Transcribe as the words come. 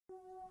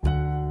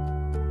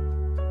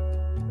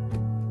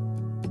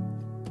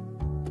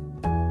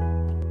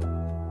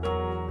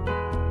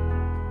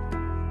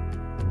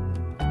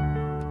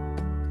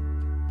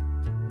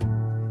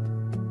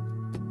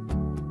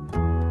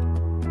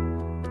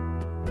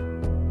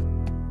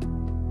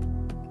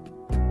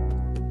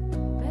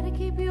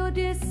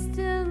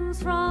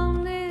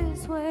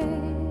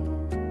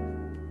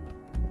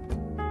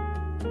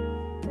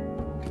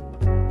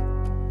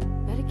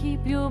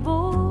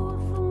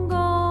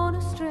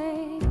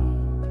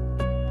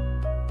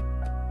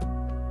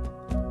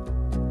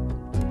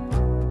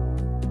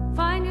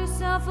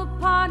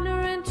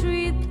partner and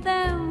treat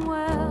them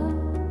well.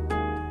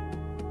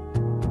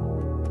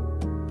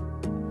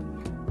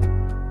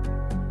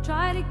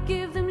 Try to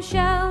give them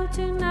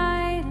shelter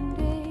night and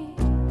day,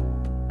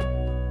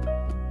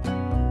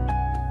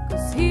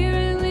 'cause here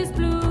in this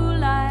blue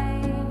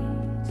light,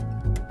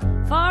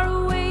 far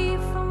away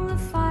from the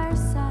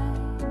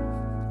fireside,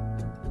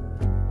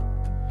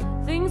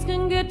 things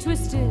can get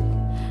twisted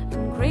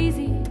and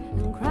crazy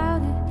and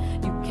crowded.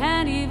 You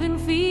can't even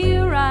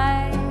feel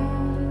right.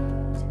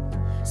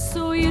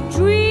 So you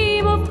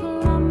dream of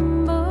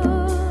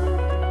Columbus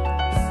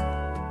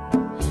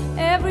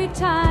every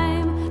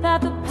time that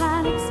the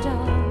panic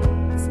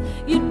starts.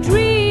 You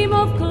dream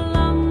of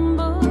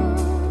Columbus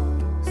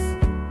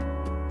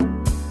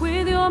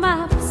with your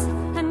maps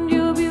and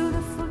your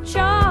beautiful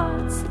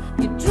charts.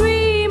 You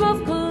dream of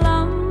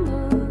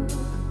Columbus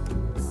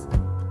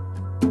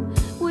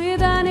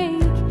with an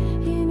ache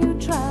in your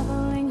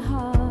traveling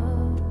heart.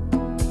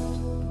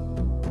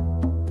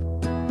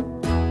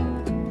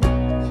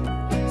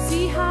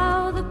 See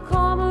how the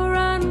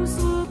cormorant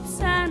swoops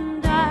and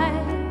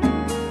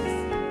dives.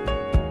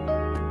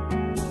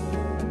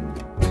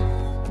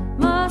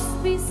 Must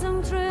be some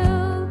thrill